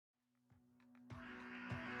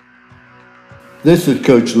This is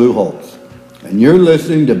Coach Lou Holtz, and you're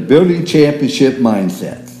listening to Building Championship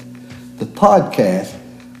Mindsets, the podcast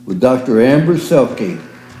with Dr. Amber Selke,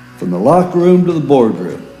 from the locker room to the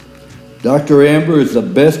boardroom. Dr. Amber is the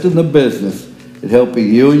best in the business at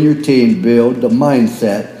helping you and your team build the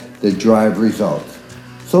mindset that drive results.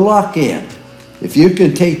 So lock in. If you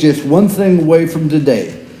can take just one thing away from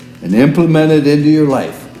today and implement it into your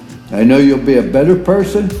life, I know you'll be a better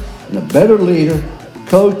person and a better leader,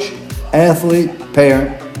 coach, athlete,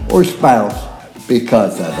 parent, or spouse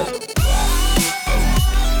because of it.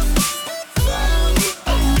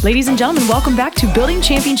 Ladies and gentlemen, welcome back to Building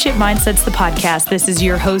Championship Mindsets, the podcast. This is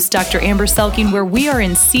your host, Dr. Amber Selke, where we are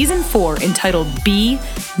in season 4 entitled Be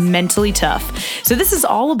Mentally Tough. So this is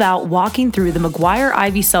all about walking through the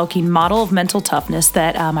McGuire-Ivy-Selke model of mental toughness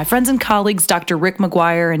that my friends and colleagues, Dr. Rick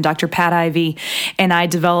McGuire and Dr. Pat Ivy, and I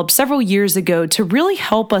developed several years ago to really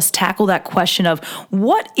help us tackle that question of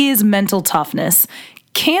what is mental toughness?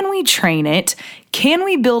 Can we train it? Can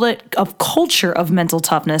we build a culture of mental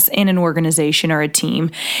toughness in an organization or a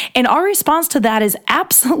team? And our response to that is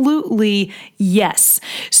absolutely yes.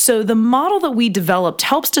 So the model that we developed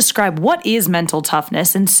helps describe what is mental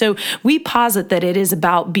toughness. And so we posit that it is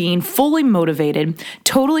about being fully motivated,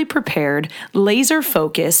 totally prepared, laser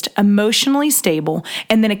focused, emotionally stable,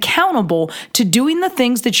 and then accountable to doing the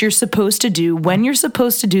things that you're supposed to do when you're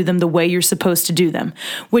supposed to do them the way you're supposed to do them,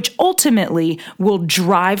 which ultimately will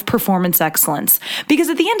drive performance excellence. Because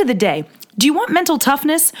at the end of the day, do you want mental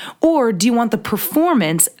toughness or do you want the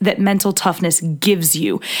performance that mental toughness gives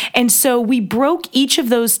you? And so we broke each of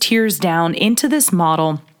those tiers down into this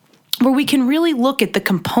model where we can really look at the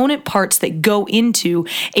component parts that go into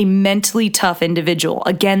a mentally tough individual.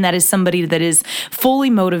 Again, that is somebody that is fully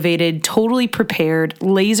motivated, totally prepared,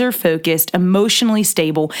 laser focused, emotionally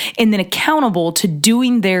stable, and then accountable to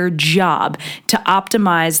doing their job to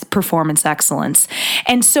optimize performance excellence.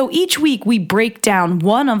 And so each week we break down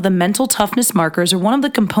one of the mental toughness markers or one of the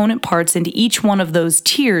component parts into each one of those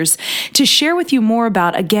tiers to share with you more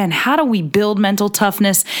about, again, how do we build mental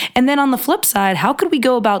toughness? And then on the flip side, how could we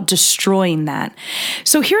go about destroying that?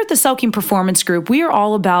 So here at the Selke Performance Group, we are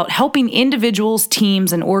all about helping individuals,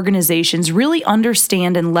 teams, and organizations really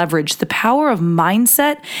understand and leverage the power of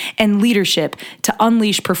mindset and leadership to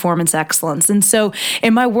unleash performance excellence. And so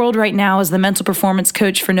in my world right now as the mental performance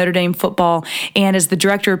coach for Notre Dame football and as the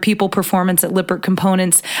director of people performance at Lippert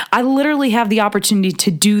Components, I literally have the opportunity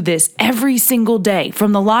to do this every single day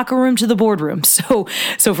from the locker room to the boardroom. So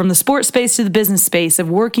from the sports space to the business space of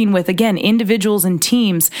working with, again, individuals and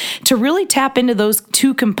teams to really tap into those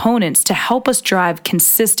two components to help us drive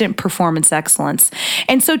consistent performance excellence.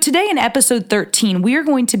 And so today in episode 13, we are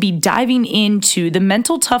going to be diving into the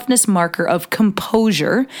mental toughness marker of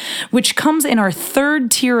composure, which comes in our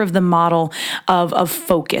third tier of the model of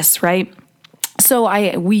focus, right?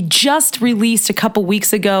 So we just released a couple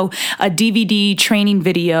weeks ago a DVD training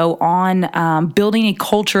video on building a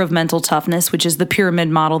culture of mental toughness, which is the pyramid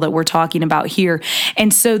model that we're talking about here.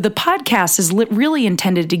 And so the podcast is really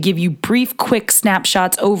intended to give you brief, quick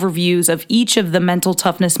snapshots, overviews of each of the mental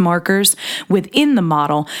toughness markers within the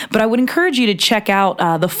model. But I would encourage you to check out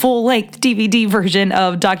the full-length DVD version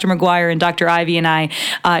of Dr. McGuire and Dr. Ivy and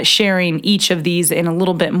I sharing each of these in a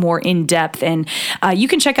little bit more in depth. And you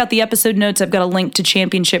can check out the episode notes. I've got a link to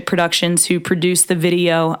Championship Productions who produced the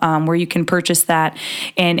video where you can purchase that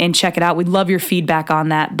and check it out. We'd love your feedback on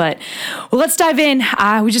that. But let's dive in.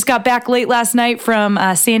 We just got back late last night from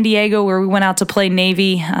San Diego where we went out to play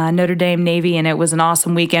Navy, Notre Dame Navy, and it was an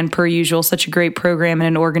awesome weekend per usual. Such a great program and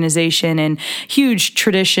an organization and huge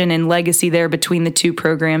tradition and legacy there between the two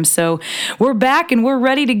programs. So we're back and we're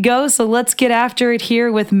ready to go. So let's get after it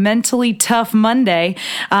here with Mentally Tough Monday,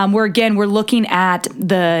 where again, we're looking at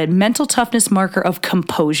the mental toughness marker of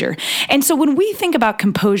composure. And so when we think about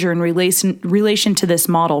composure in relation to this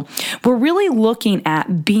model, we're really looking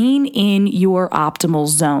at being in your optimal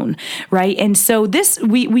zone, right? And so this,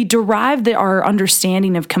 we derive our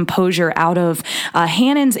understanding of composure out of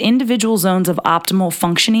Hannon's individual zones of optimal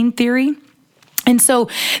functioning theory. And so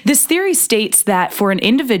this theory states that for an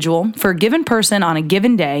individual, for a given person on a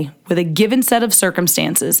given day, with a given set of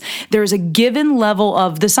circumstances, there's a given level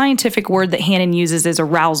of, the scientific word that Hannon uses is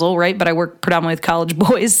arousal, right? But I work predominantly with college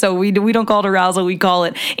boys, so we don't call it arousal, we call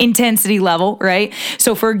it intensity level, right?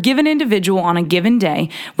 So for a given individual on a given day,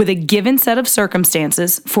 with a given set of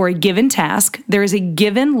circumstances, for a given task, there is a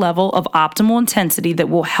given level of optimal intensity that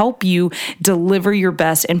will help you deliver your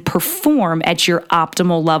best and perform at your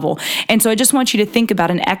optimal level. And so I just want you you to think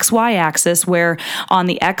about an XY axis where on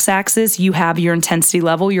the X axis, you have your intensity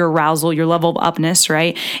level, your arousal, your level of upness,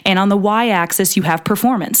 right? And on the Y axis, you have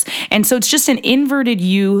performance. And so it's just an inverted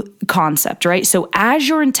U concept, right? So as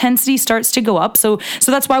your intensity starts to go up, so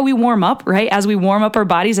that's why we warm up, right? As we warm up our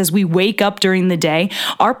bodies, as we wake up during the day,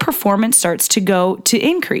 our performance starts to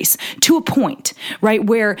increase to a point, right?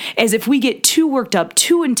 Where as if we get too worked up,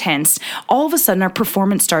 too intense, all of a sudden our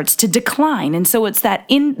performance starts to decline. And so it's that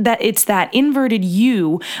inverted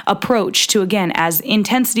U approach to, again, as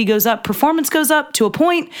intensity goes up, performance goes up to a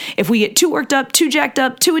point. If we get too worked up, too jacked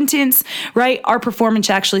up, too intense, right, our performance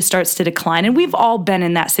actually starts to decline. And we've all been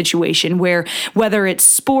in that situation where, whether it's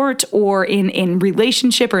sport or in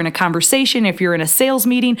relationship or in a conversation, if you're in a sales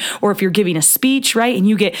meeting or if you're giving a speech, right, and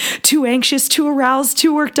you get too anxious, too aroused,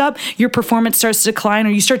 too worked up, your performance starts to decline, or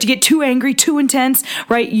you start to get too angry, too intense,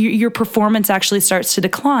 right, your performance actually starts to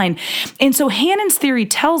decline. And so Hannon's theory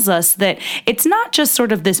tells us that it's not just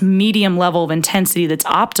sort of this medium level of intensity that's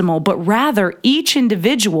optimal, but rather each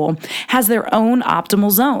individual has their own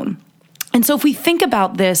optimal zone. And so if we think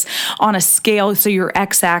about this on a scale, so your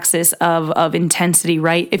x-axis of intensity,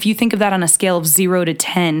 right? If you think of that on a scale of 0 to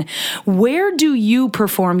 10, where do you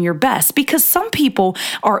perform your best? Because some people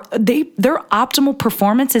their optimal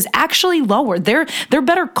performance is actually lower. They're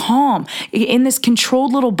better calm in this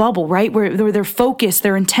controlled little bubble, right? Where their focus,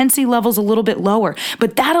 their intensity level's a little bit lower,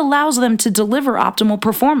 but that allows them to deliver optimal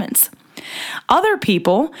performance. Other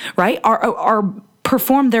people, right, are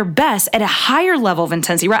perform their best at a higher level of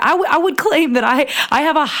intensity, right? I would claim that I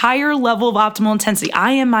have a higher level of optimal intensity.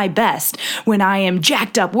 I am my best when I am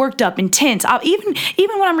jacked up, worked up, intense. Even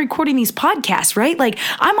when I'm recording these podcasts, right? Like,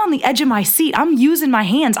 I'm on the edge of my seat. I'm using my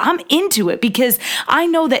hands. I'm into it because I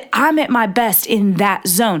know that I'm at my best in that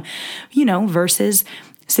zone, versus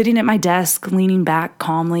sitting at my desk, leaning back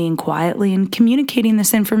calmly and quietly and communicating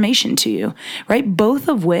this information to you, right? Both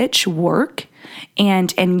of which work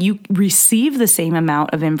and you receive the same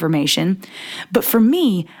amount of information. But for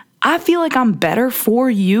me, I feel like I'm better for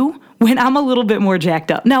you when I'm a little bit more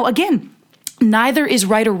jacked up. Now, again, neither is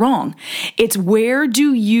right or wrong. It's where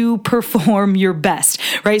do you perform your best,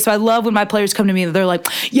 right? So I love when my players come to me and they're like,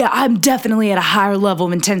 yeah, I'm definitely at a higher level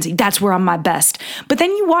of intensity. That's where I'm my best. But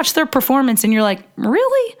then you watch their performance and you're like,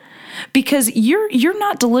 really? Because you're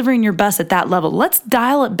not delivering your best at that level. Let's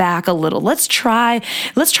dial it back a little. Let's try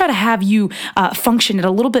to have you function at a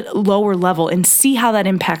little bit lower level and see how that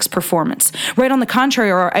impacts performance. Right on the contrary,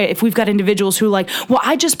 or if we've got individuals who are like, well,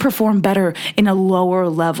 I just perform better in a lower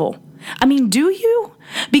level. I mean, do you?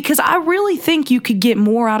 Because I really think you could get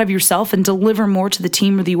more out of yourself and deliver more to the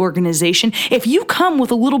team or the organization if you come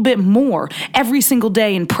with a little bit more every single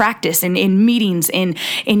day in practice and in meetings, in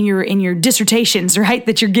your dissertations, right,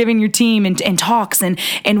 that you're giving your team and talks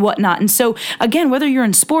and whatnot. And so, again, whether you're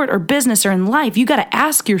in sport or business or in life, you got to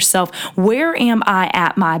ask yourself, where am I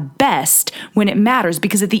at my best when it matters?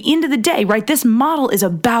 Because at the end of the day, right, this model is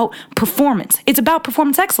about performance. It's about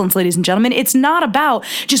performance excellence, ladies and gentlemen. It's not about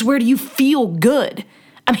just where do you feel good.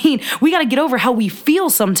 I mean, we got to get over how we feel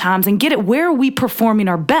sometimes and get it where are we performing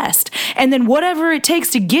our best. And then whatever it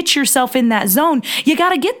takes to get yourself in that zone, you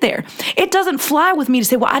got to get there. It doesn't fly with me to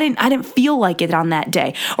say, well, I didn't feel like it on that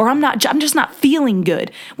day, or I'm just not feeling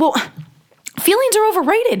good. Well, feelings are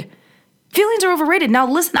overrated. Feelings are overrated. Now,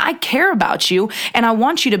 listen, I care about you and I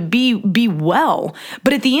want you to be well.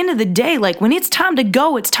 But at the end of the day, like, when it's time to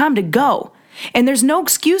go, it's time to go. And there's no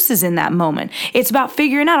excuses in that moment. It's about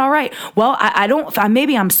figuring out, all right, well,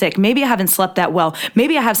 maybe I'm sick. Maybe I haven't slept that well.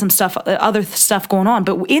 Maybe I have some other stuff going on.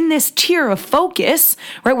 But in this tier of focus,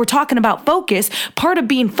 right, we're talking about focus. Part of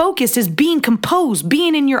being focused is being composed,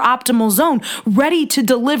 being in your optimal zone, ready to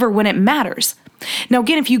deliver when it matters. Now,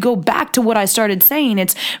 again, if you go back to what I started saying,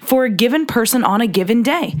 it's for a given person on a given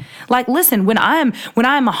day. Like, listen, when I'm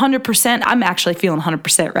 100%, I'm actually feeling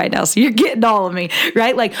 100% right now. So you're getting all of me,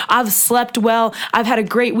 right? Like, I've slept well. I've had a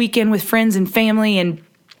great weekend with friends and family, and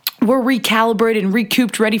we're recalibrated and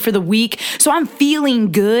recouped, ready for the week. So I'm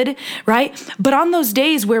feeling good, right? But on those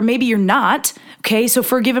days where maybe you're not, okay, so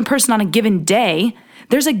for a given person on a given day,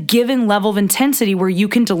 there's a given level of intensity where you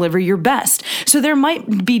can deliver your best. So there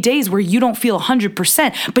might be days where you don't feel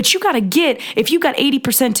 100%, but if you got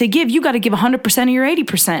 80% to give, you got to give 100% of your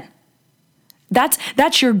 80%.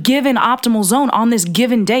 That's your given optimal zone on this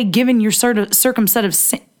given day, given your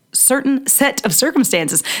circumstances certain set of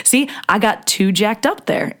circumstances. See, I got too jacked up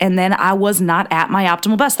there, and then I was not at my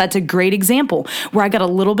optimal best. That's a great example where I got a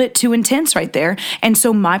little bit too intense right there, and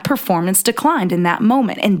so my performance declined in that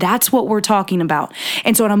moment, and that's what we're talking about.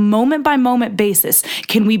 And so on a moment-by-moment basis,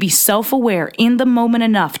 can we be self-aware in the moment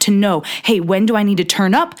enough to know, hey, when do I need to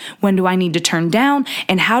turn up? When do I need to turn down?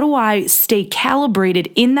 And how do I stay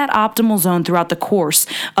calibrated in that optimal zone throughout the course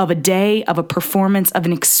of a day, of a performance, of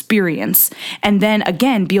an experience? And then,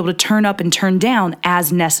 again, be able to turn up and turn down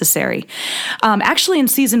as necessary. Actually, in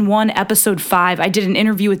season 1, episode 5, I did an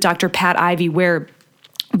interview with Dr. Pat Ivey where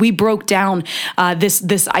we broke down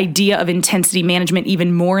this idea of intensity management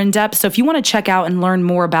even more in depth. So if you want to check out and learn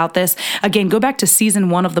more about this, again, go back to season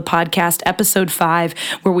 1 of the podcast, episode 5,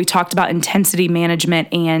 where we talked about intensity management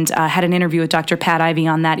and had an interview with Dr. Pat Ivey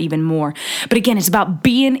on that even more. But again, it's about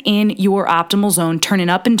being in your optimal zone, turning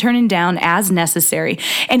up and turning down as necessary.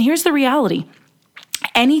 And here's the reality.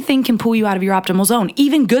 Anything can pull you out of your optimal zone,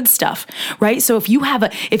 even good stuff, right? So if you have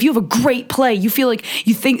a great play, you feel like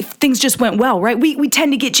you think things just went well, right? We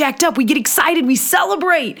tend to get jacked up, we get excited, we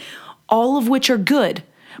celebrate, all of which are good,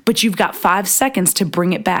 but you've got 5 seconds to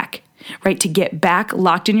bring it back, right? To get back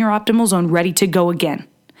locked in your optimal zone, ready to go again.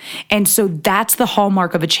 And so that's the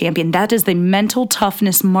hallmark of a champion. That is the mental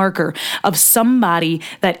toughness marker of somebody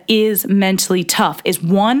that is mentally tough. Is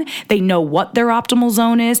 1, they know what their optimal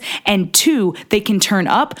zone is, and 2, they can turn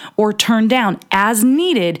up or turn down as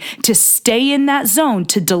needed to stay in that zone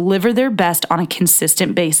to deliver their best on a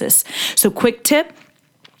consistent basis. So quick tip.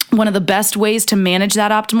 One of the best ways to manage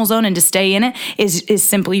that optimal zone and to stay in it is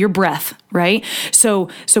simply your breath, right? So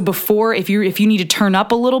before, if you need to turn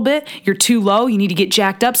up a little bit, you're too low, you need to get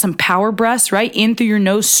jacked up, some power breaths, right? In through your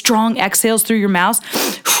nose, strong exhales through your mouth.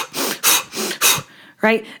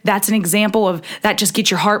 Right? That's an example of that. Just get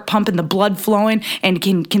your heart pumping, the blood flowing, and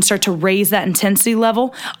can start to raise that intensity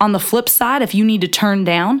level. On the flip side, if you need to turn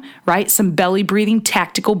down, right? Some belly breathing,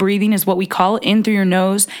 tactical breathing is what we call it, in through your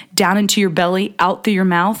nose, down into your belly, out through your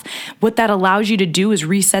mouth. What that allows you to do is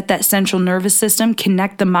reset that central nervous system,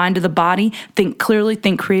 connect the mind to the body, think clearly,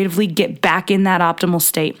 think creatively, get back in that optimal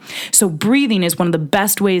state. So breathing is one of the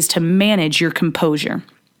best ways to manage your composure.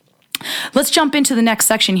 Let's jump into the next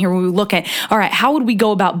section here where we look at, all right, how would we go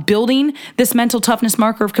about building this mental toughness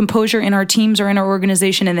marker of composure in our teams or in our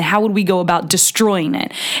organization, and then how would we go about destroying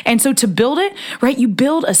it? And so to build it, right, you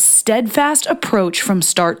build a steadfast approach from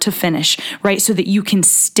start to finish, right, so that you can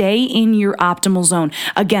stay in your optimal zone.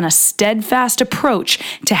 Again, a steadfast approach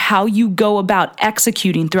to how you go about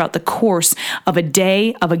executing throughout the course of a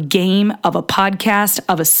day, of a game, of a podcast,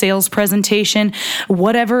 of a sales presentation,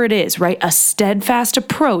 whatever it is, right? A steadfast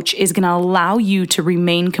approach is going to allow you to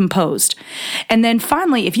remain composed. And then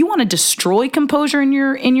finally, if you want to destroy composure in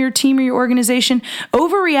your team or your organization,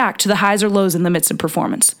 overreact to the highs or lows in the midst of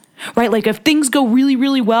performance. Right? Like if things go really,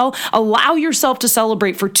 really well, allow yourself to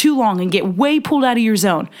celebrate for too long and get way pulled out of your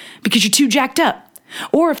zone because you're too jacked up.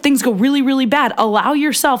 Or if things go really, really bad, allow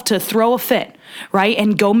yourself to throw a fit, right?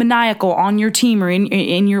 And go maniacal on your team or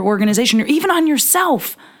in your organization or even on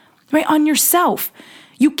yourself, right? On yourself.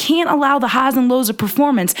 You can't allow the highs and lows of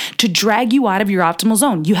performance to drag you out of your optimal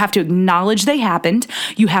zone. You have to acknowledge they happened.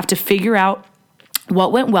 You have to figure out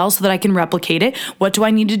what went well so that I can replicate it. What do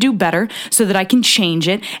I need to do better so that I can change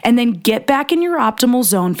it? And then get back in your optimal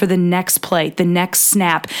zone for the next play, the next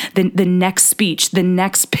snap, the next speech, the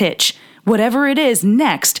next pitch. Whatever it is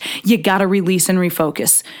next, you got to release and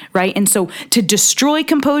refocus, right? And so to destroy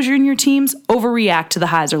composure in your teams, overreact to the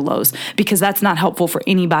highs or lows because that's not helpful for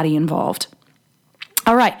anybody involved.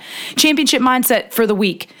 All right, championship mindset for the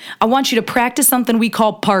week. I want you to practice something we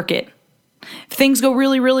call park it. If things go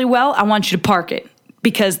really, really well, I want you to park it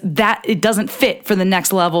because it doesn't fit for the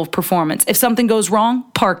next level of performance. If something goes wrong,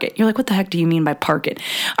 park it. You're like, what the heck do you mean by park it?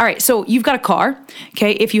 All right, so you've got a car,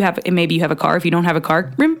 okay? Maybe you have a car. If you don't have a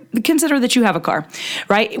car, consider that you have a car,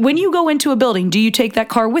 right? When you go into a building, do you take that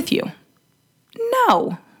car with you?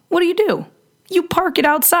 No. What do? You park it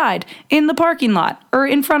outside in the parking lot or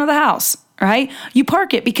in front of the house. Right? You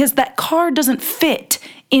park it because that car doesn't fit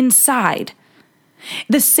inside.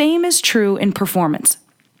 The same is true in performance.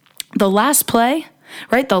 The last play,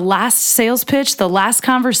 right? The last sales pitch, the last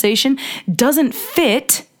conversation doesn't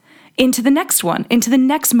fit into the next one, into the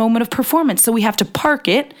next moment of performance. So we have to park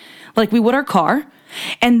it like we would our car.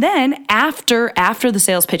 And then after the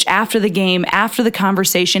sales pitch, after the game, after the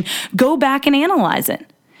conversation, go back and analyze it.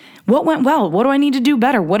 What went well? What do I need to do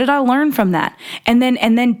better? What did I learn from that? And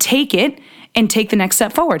then take it and take the next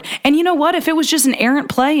step forward. And you know what? If it was just an errant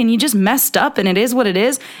play and you just messed up and it is what it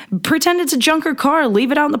is, pretend it's a junker car,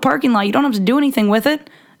 leave it out in the parking lot. You don't have to do anything with it.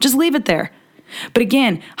 Just leave it there. But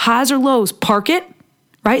again, highs or lows, park it,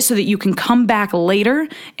 right? So that you can come back later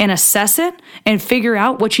and assess it and figure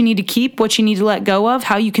out what you need to keep, what you need to let go of,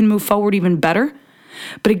 how you can move forward even better.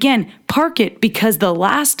 But again, park it because the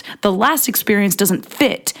last experience doesn't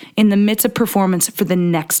fit in the midst of performance for the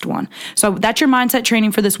next one. So that's your mindset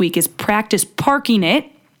training for this week, is practice parking it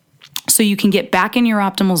so you can get back in your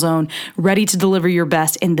optimal zone, ready to deliver your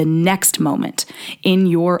best in the next moment in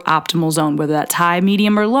your optimal zone, whether that's high,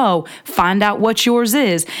 medium, or low. Find out what yours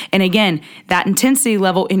is. And again, that intensity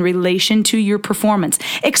level in relation to your performance.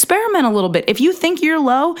 Experiment a little bit. If you think you're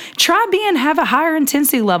low, try have a higher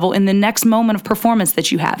intensity level in the next moment of performance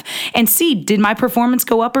that you have. And see, did my performance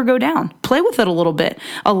go up or go down? Play with it a little bit.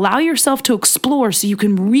 Allow yourself to explore so you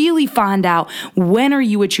can really find out when are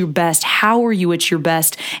you at your best, how are you at your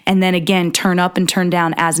best, and then again, turn up and turn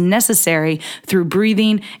down as necessary through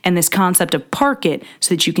breathing and this concept of park it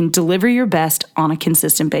so that you can deliver your best on a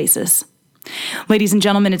consistent basis. Ladies and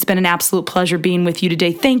gentlemen, it's been an absolute pleasure being with you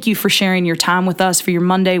today. Thank you for sharing your time with us, for your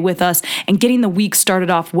Monday with us, and getting the week started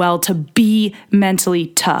off well to be mentally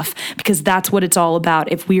tough, because that's what it's all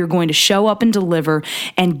about. If we are going to show up and deliver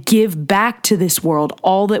and give back to this world,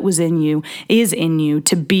 all that was in you is in you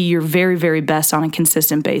to be your very, very best on a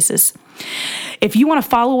consistent basis. If you want to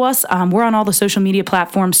follow us, we're on all the social media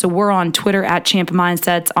platforms. So we're on Twitter at Champ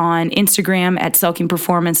Mindsets, on Instagram at Selking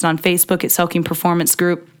Performance, and on Facebook at Selking Performance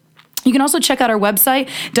Group. You can also check out our website,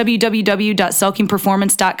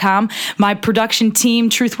 www.selkingperformance.com. My production team,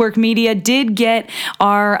 Truthwork Media, did get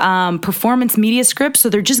our performance media scripts. So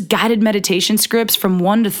they're just guided meditation scripts from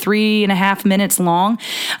 1 to 3.5 minutes long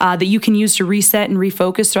that you can use to reset and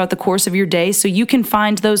refocus throughout the course of your day. So you can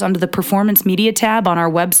find those under the Performance Media tab on our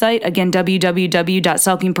website. Again,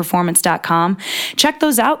 www.selkingperformance.com. Check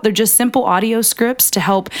those out. They're just simple audio scripts to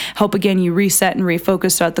help again, you reset and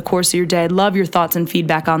refocus throughout the course of your day. I'd love your thoughts and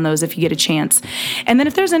feedback on those if you get a chance. And then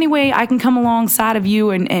if there's any way I can come alongside of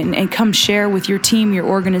you and come share with your team, your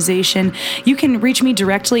organization, you can reach me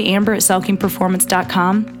directly,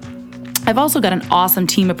 Amber@selkingperformance.com. I've also got an awesome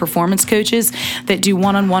team of performance coaches that do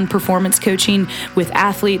one-on-one performance coaching with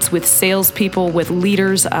athletes, with salespeople, with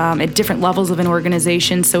leaders at different levels of an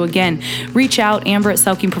organization. So again, reach out,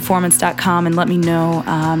 Amber@selkingperformance.com, and let me know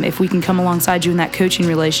if we can come alongside you in that coaching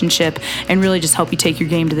relationship and really just help you take your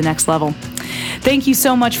game to the next level. Thank you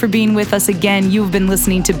so much for being with us again. You've been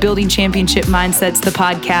listening to Building Championship Mindsets, the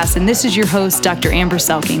podcast, and this is your host, Dr. Amber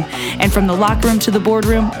Selking. And from the locker room to the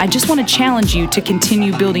boardroom, I just want to challenge you to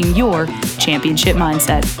continue building your championship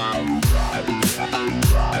mindset.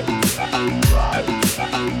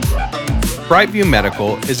 Brightview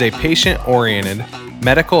Medical is a patient-oriented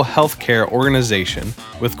medical healthcare organization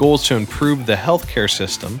with goals to improve the healthcare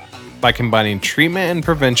system by combining treatment and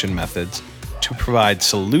prevention methods to provide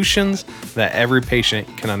solutions that every patient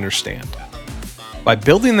can understand. By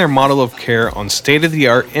building their model of care on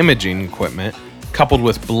state-of-the-art imaging equipment coupled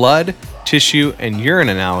with blood, tissue, and urine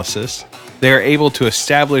analysis, they are able to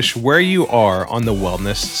establish where you are on the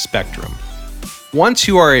wellness spectrum. Once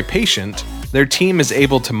you are a patient, their team is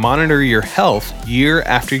able to monitor your health year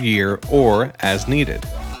after year or as needed.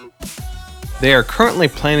 They are currently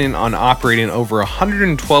planning on operating over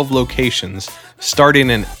 112 locations, starting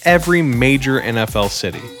in every major NFL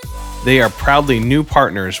city. They are proudly new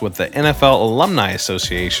partners with the NFL Alumni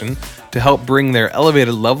Association to help bring their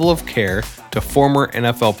elevated level of care to former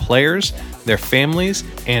NFL players, their families,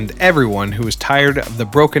 and everyone who is tired of the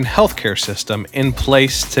broken healthcare system in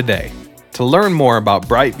place today. To learn more about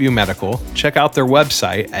Brightview Medical, check out their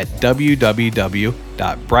website at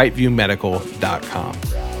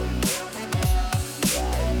www.brightviewmedical.com.